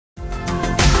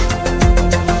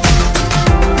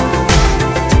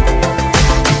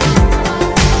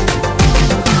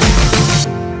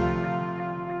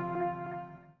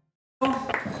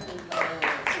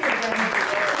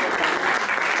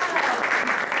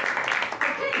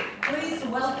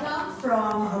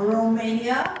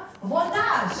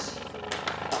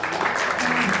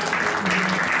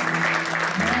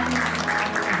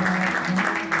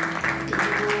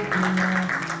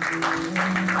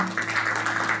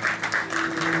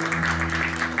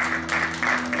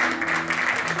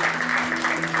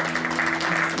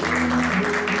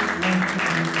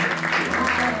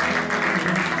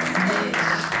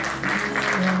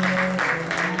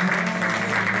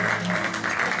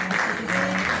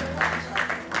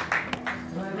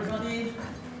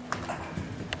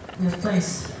Yes,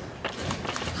 please.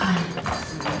 Hi.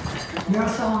 Your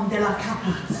song, De La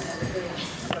Capa.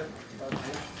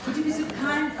 Could you be so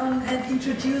kind and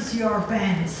introduce your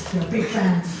bands, your big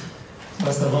bands?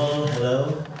 First of all,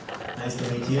 hello. Nice to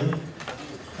meet you.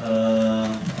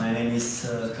 My name is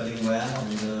Kalin Wea. I'm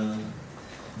the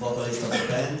vocalist of the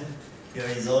band. Here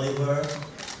is Oliver.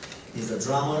 He's the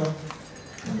drummer.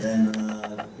 And then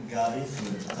Gabi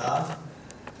from the guitar.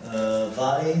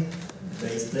 Vali,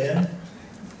 bass player.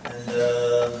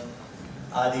 And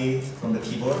Adi from the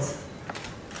keyboards.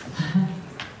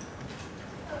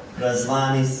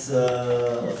 Razvan is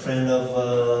a friend of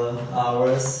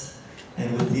ours,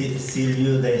 and with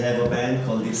Silvio they have a band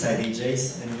called Deep Side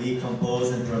DJs, and we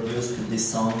composed and produced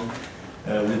this song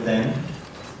with them.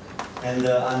 And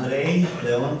Andrei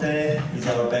Leonte is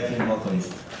our backing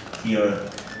vocalist here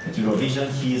at Eurovision.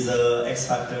 He is an X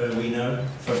Factor winner,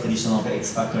 first edition of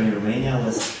X Factor in Romania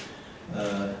was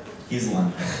his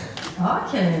one.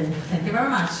 Okay, thank you very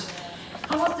much.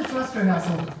 How was the first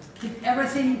rehearsal? Did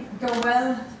everything go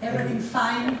well? Everything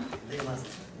fine? They must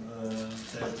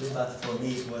tell too, but for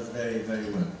me it was very, very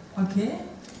well. Okay.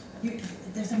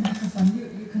 There's a microphone,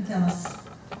 you can tell us.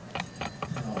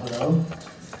 Hello.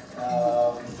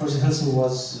 The first rehearsal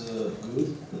was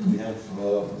good, but we have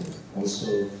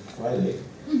also Friday,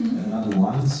 another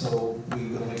one, so we're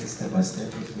going to make it step by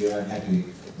step, but we are happy.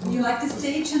 You like the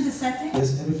stage and the setting?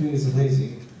 Yes, everything is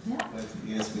amazing. Yeah. But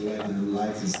yes, we like the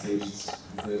lights and stage, it's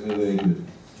very, very, very good.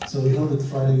 So we hope that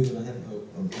Friday we're going to have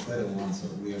a better one, so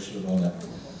we are sure about that.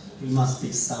 We must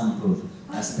fix some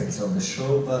aspects of the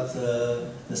show, but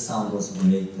the sound was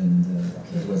great and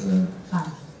it was a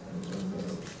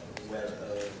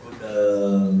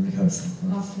good rehearsal.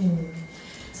 Okay.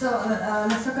 So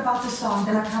let's talk about the song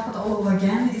De La Capa all over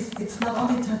again. It's not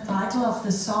only the title of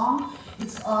the song,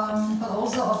 it's but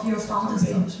also of your founders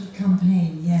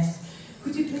campaign. Yes.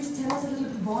 Could you please tell us a little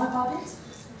bit more about it?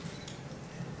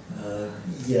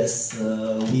 Yes,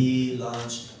 we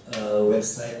launched a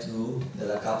website too,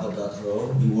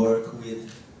 delacapa.ro. We work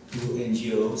with two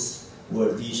NGOs,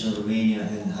 World Vision Romania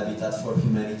and Habitat for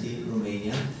Humanity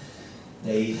Romania.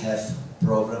 They have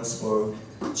programs for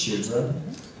children.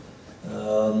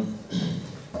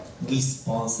 We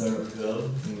sponsor a girl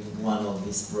in one of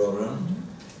these programs,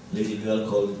 little girl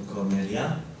called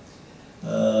Cornelia.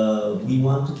 We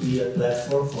want to be a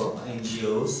platform for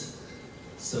NGOs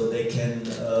so they can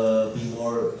be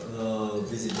more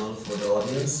visible for the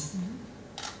audience,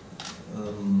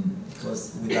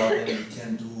 because without them we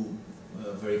can't do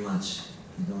very much.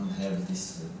 We don't have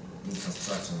this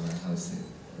infrastructure, like how to say.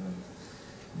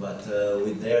 But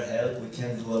with their help we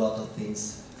can do a lot of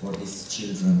things for these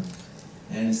children.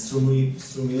 And through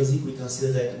music we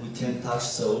consider that we can touch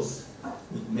souls.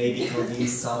 We maybe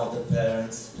convince some of the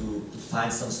parents to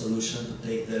find some solution to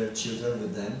take their children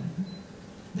with them.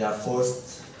 They are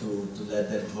forced to let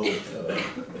them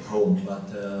home,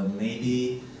 but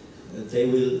maybe they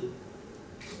will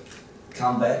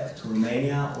come back to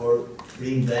Romania or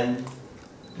bring them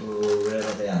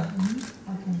wherever they are.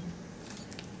 Okay.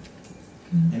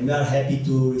 And we are happy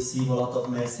to receive a lot of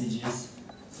messages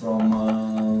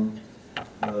from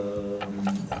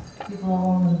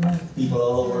people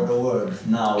all over the world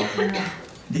now.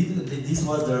 This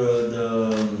was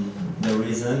the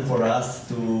reason for us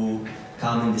to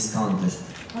come in this contest,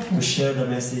 to share the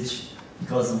message,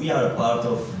 because we are a part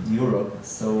of Europe,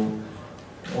 so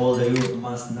all the Europe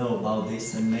must know about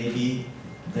this and maybe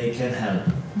they can help.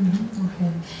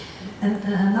 Okay. And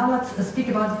now let's speak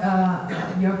about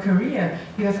your career.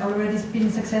 You have already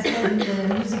been successful in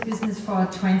the music business for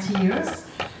 20 years,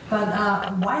 but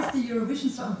why is the Eurovision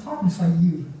so important for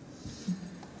you?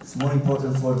 It's more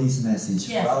important for this message.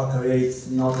 Yes. For our career, it's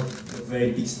not a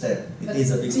very big step. It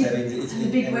is a big step. It's a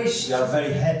big wish. We are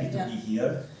very happy to be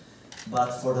here,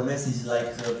 but for the message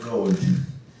like gold,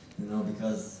 you know,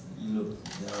 because you look,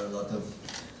 there are a lot of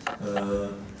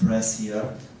press here,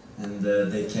 and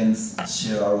they can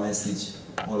share our message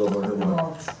all over the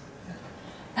world.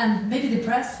 And maybe the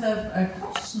press have a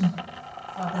question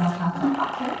for De La Capa.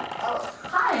 Okay. Oh,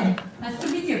 hi, nice to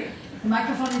meet you. The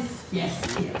microphone is,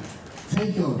 yes, here.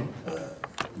 Thank you.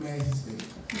 May I speak?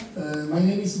 My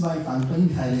name is Mike Anthony.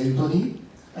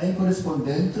 I am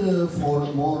correspondent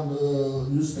for more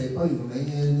newspaper in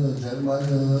Romanian, German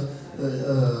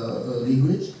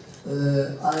language.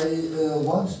 I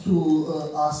want to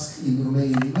ask in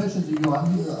Romanian English and you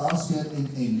answer in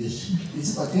English.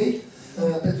 It's okay?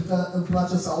 Pentru că îmi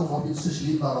place să aud vorbindu-se și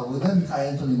limba română. Mihai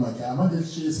Anthony mă cheamă,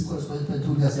 deci sunt corespondent pentru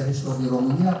Uniunea Ziariștilor din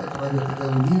România, pentru Radio TV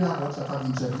Unirea, Vocea Ta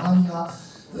din Germania,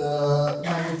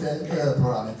 mai multe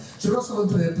programe. Ce vreau să vă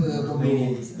întreb,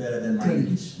 Romanian is better than my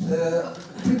English.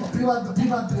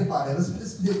 Prima întrebare,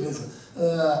 răspundeți de engleză.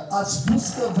 Ați spus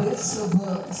că vreți să vă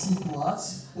situați,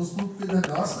 o spun cu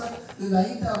dumneavoastră,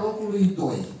 înaintea locului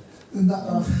 2.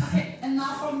 Okay, and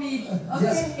now for me. Okay,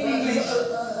 Yes, in English.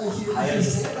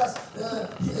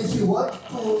 He worked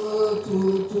to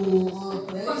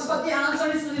play. But the answer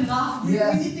isn't enough.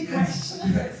 Yes. We need the question.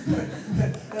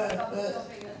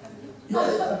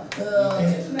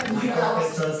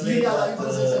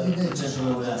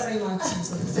 Very much.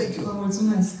 Thank you. Vă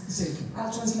mulțumesc. Thank you.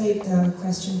 I'll translate the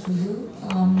question for you.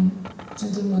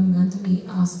 Gentleman Anthony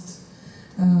asked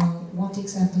what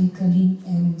exactly Kalin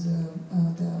and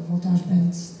the Voltaj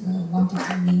band wanted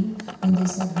to mean when they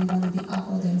said we want to be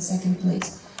upper than second place.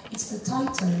 It's the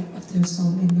title of their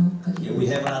song and not Kalin. Yeah, we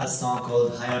have another song called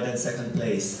Higher Than Second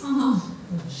Place.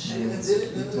 And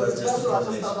it was just a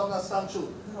translation.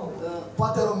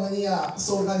 Poate România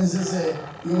să organizeze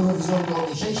Eurovision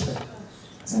 2016?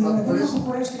 Să ne vedem la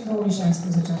București în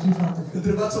 2016, ar fi foarte bine.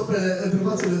 Întrebați-o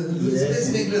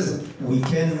în engleză. We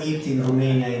can meet in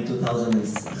Romania in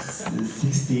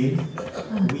 2016.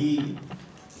 We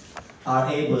are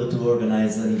able to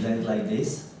organize an event like this,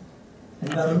 and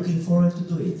we are looking forward to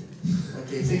do it.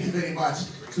 Okay, thank you very much.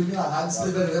 Sumila, Hans,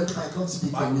 very well. I can't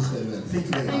speak English very well. Thank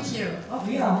you very much. Thank you.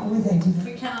 Okay. Yeah, we thank you.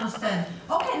 We can understand.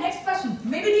 Okay, next question.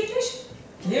 Maybe in English?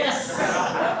 Yes.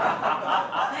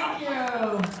 Thank you.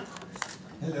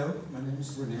 Hello, my name is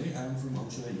René. I'm from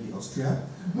Austria.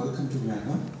 Welcome to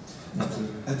Vienna.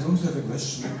 I don't have a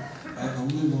question. I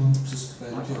only want to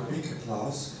spend your big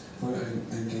applause for an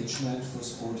engagement for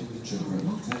supporting the children.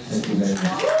 Thank you very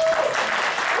much.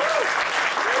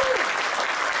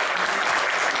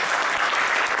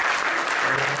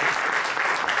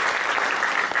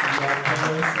 We are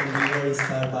parents and we were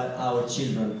inspired by our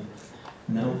children.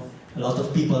 You know, a lot of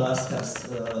people ask us,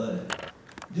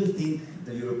 do you think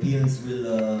the Europeans will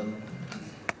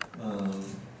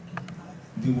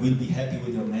be happy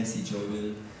with your message, or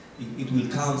it will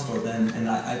count for them? And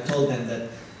I told them that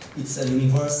it's a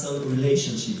universal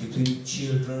relationship between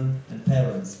children and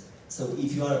parents. So if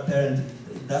you are a parent,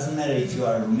 it doesn't matter if you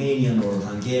are Romanian or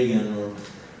Hungarian or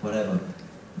whatever.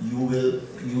 You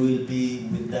will be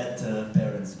with that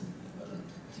parents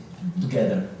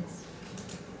together.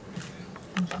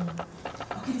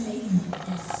 Okay, lady.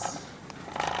 Yes.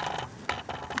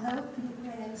 Hello,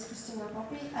 my name is Christina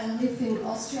Poppy. I live in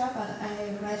Austria, but I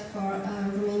write for a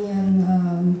Romanian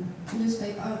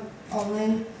newspaper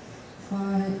online for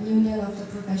Union of the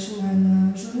Professional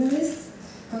Journalists.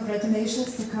 Congratulations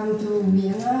to come to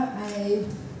Vienna.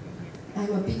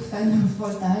 I'm a big fan of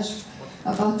Voltaj,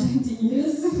 about 20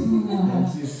 years.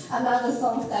 Another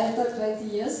song title,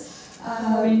 20 years.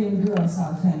 Romanian girls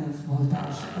are a fan of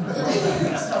Voltaj.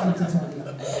 Sorry to tell you.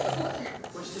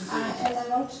 And I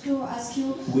want to ask you...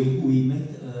 We made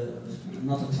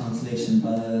not a translation,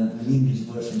 but an English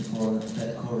version for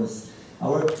that chorus.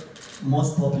 Our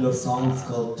most popular song is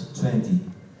called 20.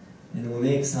 And we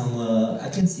make some... I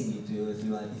can sing it to you if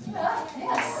you like.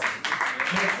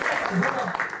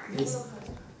 Yes.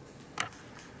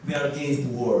 We are against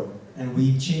war. And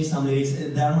we change some lyrics.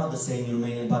 They are not the same in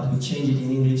Romanian, but we change it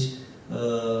in English,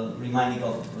 reminding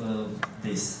of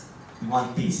this. We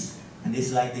want peace. And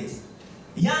it's like this.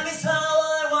 Young is how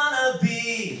I wanna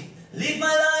be. Live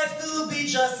my life to be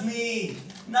just me.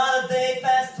 Not a day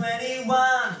past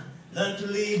 21. Learn to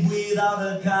live without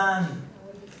a gun.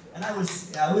 And I will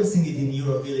sing it in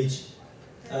Eurovillage.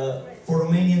 For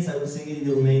Romanians, I will sing it in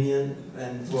Romanian,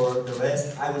 and for the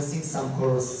rest, I will sing some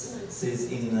choruses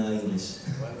in English.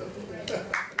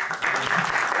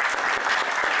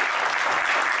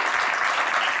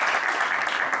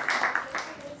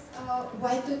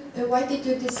 Why did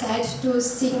you decide to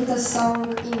sing the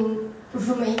song in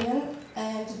Romanian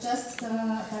and just the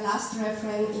last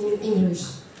refrain in English?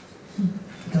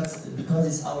 Because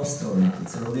it's our story,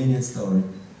 it's a Romanian story.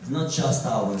 It's not just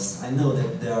ours. I know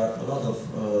that there are a lot of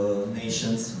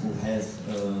nations who have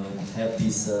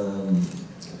this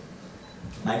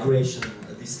migration,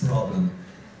 this problem.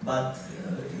 But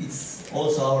it's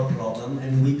also our problem,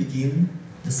 and we begin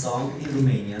the song in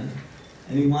Romanian.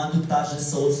 And we want to touch the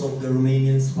souls of the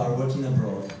Romanians who are working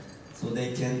abroad, so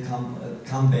they can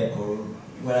come back or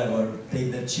wherever,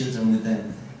 take their children with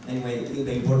them. Anyway,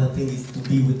 the important thing is to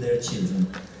be with their children.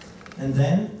 And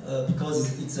then,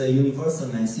 because it's a universal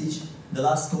message, the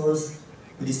last chorus,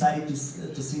 we decided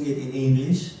to sing it in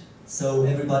English, so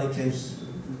everybody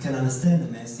can understand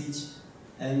the message,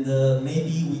 and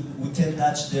maybe we can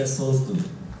touch their souls too.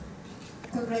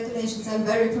 Congratulations, I'm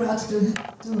very proud to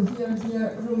hear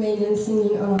Romanian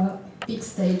singing on a big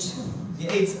stage.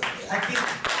 Yeah, I think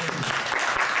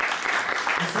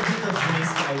it's a bit of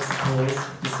risk, I suppose,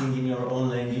 to sing in your own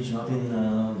language, not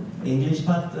in English,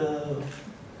 but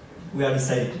we are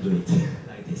decided to do it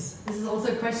like this. This is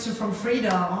also a question from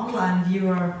Frida, online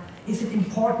viewer. Is it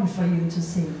important for you to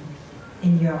sing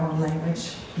in your own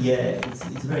language? Yeah,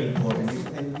 it's very important.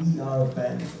 And we are a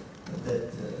band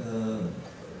that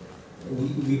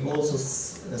we also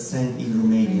sing in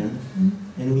Romanian,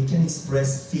 and we can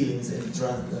express feelings and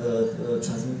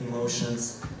transmit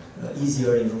emotions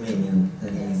easier in Romanian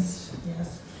than in English.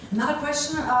 Yes. Another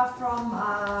question from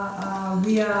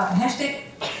via hashtag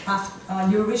Ask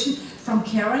Eurovision from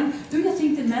Karen. Do you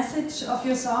think the message of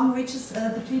your song reaches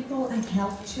the people and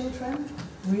helps children?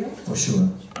 Real? For sure.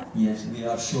 Yes, we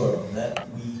are sure of that.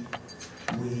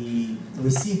 We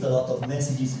received a lot of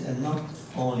messages, and not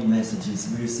only messages.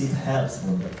 We received help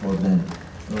for them.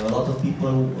 A lot of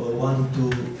people want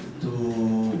to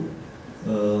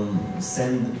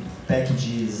send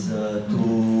packages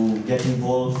to get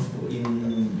involved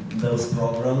in those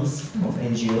programs of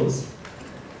NGOs,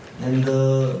 and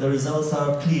the results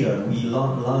are clear. We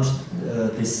launched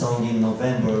this song in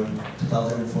November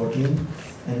 2014,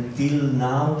 and till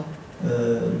now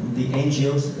the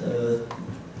NGOs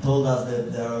told us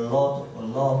that there are a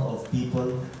lot of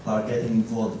people who are getting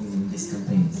involved in these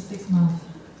campaigns. 6 months.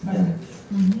 Yeah.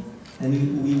 And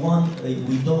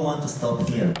we don't want to stop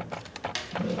here.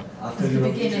 After it's the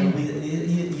beginning.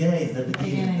 Yeah, it's the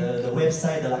beginning. The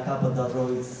website, delacapăt.ro,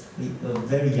 is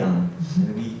very young.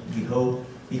 And we hope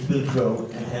it will grow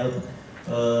and help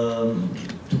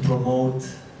to promote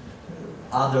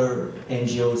other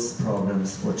NGOs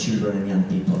programs for children and young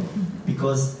people.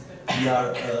 Because we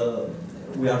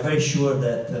are very sure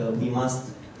that we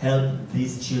must help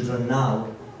these children now,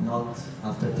 not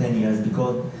after 10 years,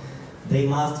 because they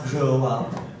must grow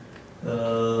up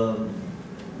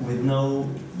with no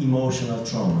emotional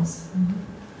traumas.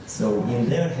 So in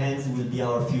their hands will be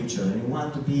our future, and we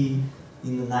want to be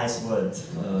in a nice world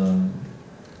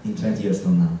in 20 years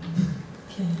from now.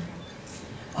 Okay.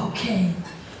 Okay.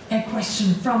 A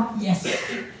question from, yes,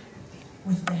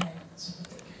 with the hands.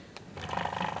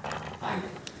 Hi,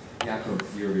 Jakob,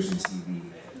 Eurovision TV.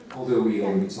 Although we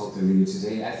already talked earlier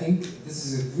today, I think this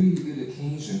is a really good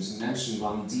occasion to mention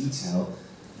one detail,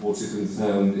 or to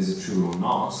confirm is it true or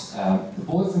not. The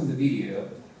boy from the video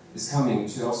is coming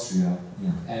to Austria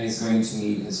and is going to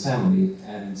meet his family,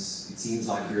 and it seems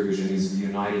like Eurovision is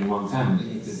reuniting one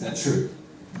family. Is that true?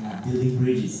 Building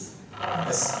bridges.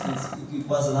 It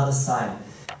was another sign.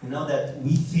 You know that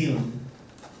we filmed,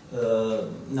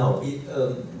 the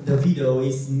video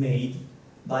is made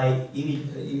by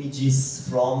images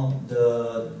from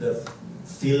the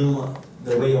film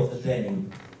The Way of the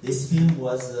Danube. This film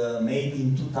was made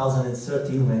in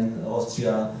 2013 when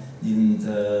Austria didn't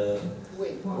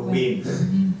win.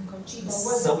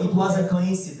 So it was a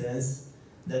coincidence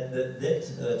that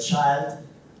that child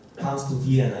comes to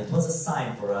Vienna. It was a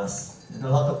sign for us. And a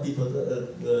lot of people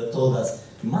told us,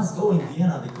 you must go in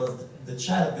Vienna because the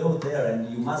child goes there, and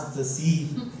you must see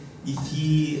if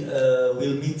he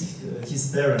will meet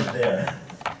his parent there.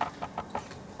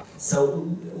 So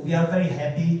we are very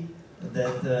happy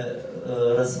that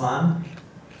Razvan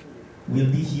will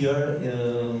be here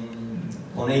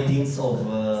on 18th of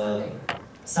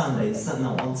Sunday,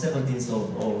 on 17th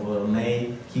of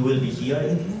May. He will be here,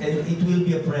 and it will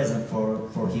be a present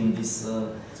for him, this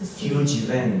huge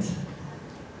event.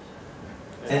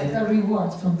 Like a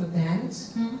reward from the band,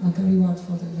 like a reward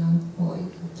for the young boy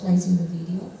who plays in the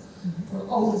video, for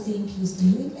all the things he's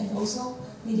doing, and also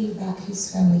leading back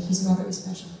his family. His mother is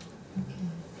special.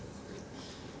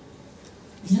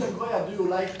 Mr. Goya, do you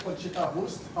like Conchita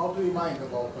Wurst? How do you mind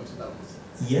about Conchita Wurst?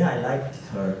 Yeah, I like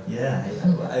her. Yeah,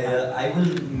 I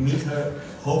will meet her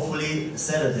hopefully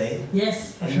Saturday.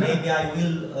 Yes, for and sure. maybe I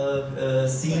will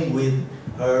sing with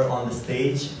her on the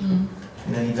stage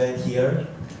in an event here.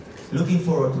 Looking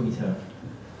forward to meet her.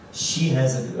 She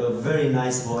has a very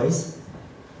nice voice,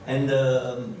 and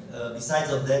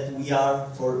besides of that, we are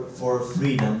for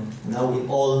freedom. Now,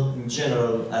 in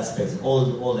general aspects,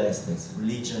 all the aspects,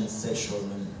 religion, sexual,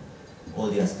 and all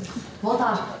the aspects.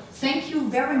 Voltaj, thank you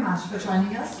very much for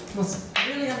joining us. It was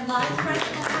really a nice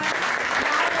question.